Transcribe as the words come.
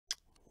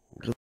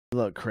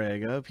Look,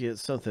 Craig, I hope you hit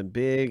something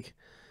big.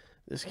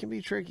 This can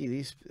be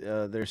tricky.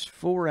 There's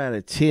 4 out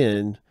of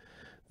 10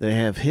 that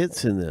have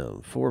hits in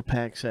them. 4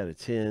 packs out of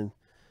 10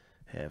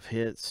 have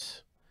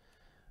hits.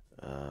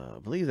 I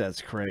believe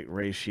that's correct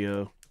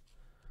ratio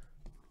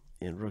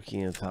in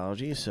Rookie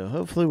Anthology. So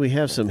hopefully we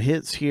have some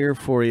hits here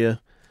for you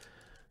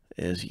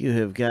as you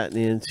have gotten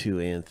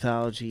into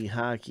Anthology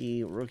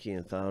Hockey, Rookie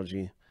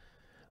Anthology.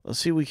 Let's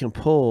see if we can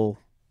pull.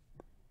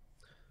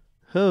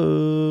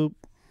 Hope.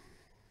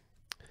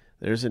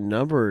 There's a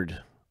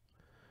numbered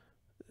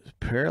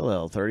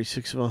parallel,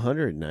 36 of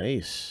 100.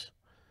 Nice.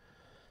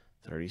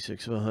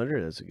 36 of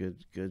 100. That's a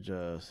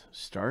good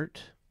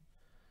start.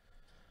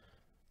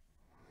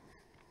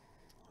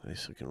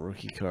 Nice looking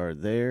rookie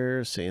card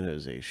there. San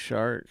Jose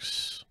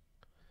Sharks.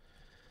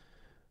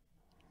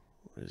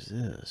 What is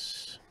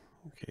this?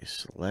 Okay,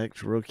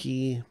 select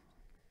rookie.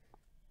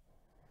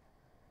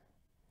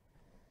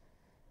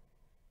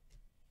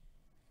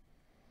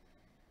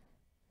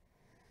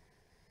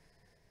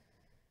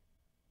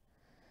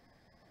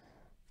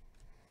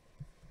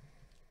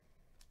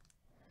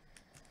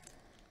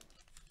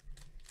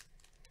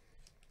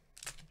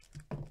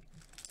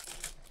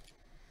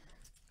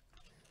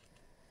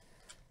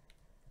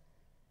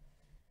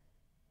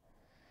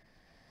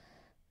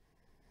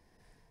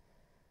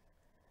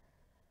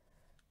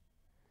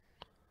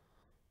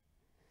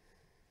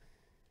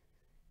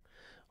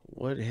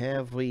 What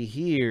have we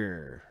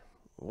here?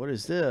 What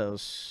is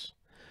this?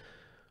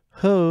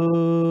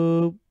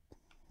 Hope.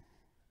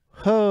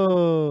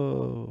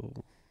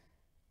 Ho.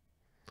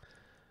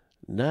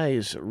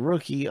 Nice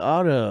rookie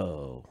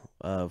auto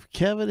of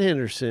Kevin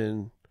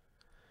Henderson.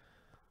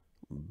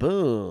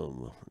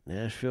 Boom.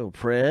 Nashville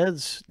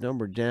Preds,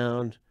 numbered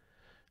down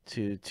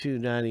to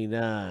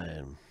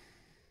 299.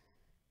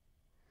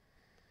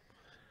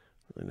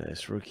 Really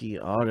nice rookie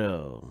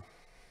auto.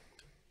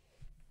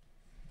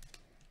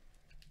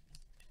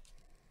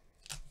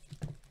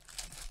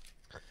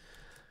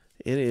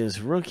 It is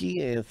Rookie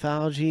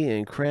Anthology,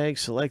 and Craig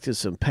selected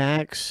some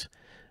packs.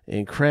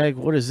 And Craig,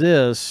 what is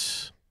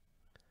this?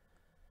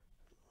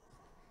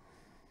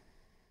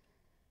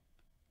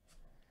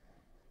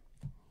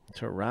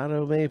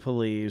 Toronto Maple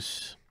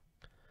Leafs.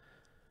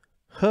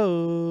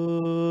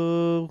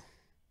 Ho!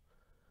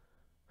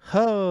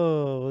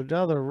 Ho!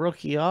 Another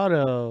rookie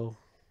auto.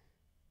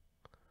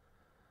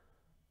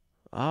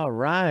 All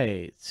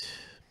right.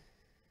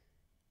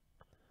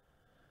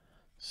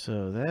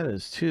 So that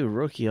is 2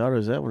 rookie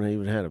autos. That one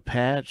even had a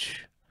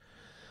patch.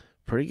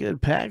 Pretty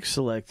good pack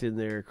select in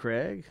there,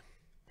 Craig.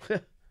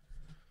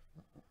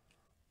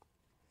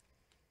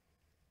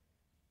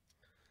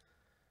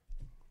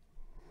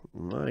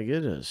 My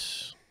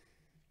goodness.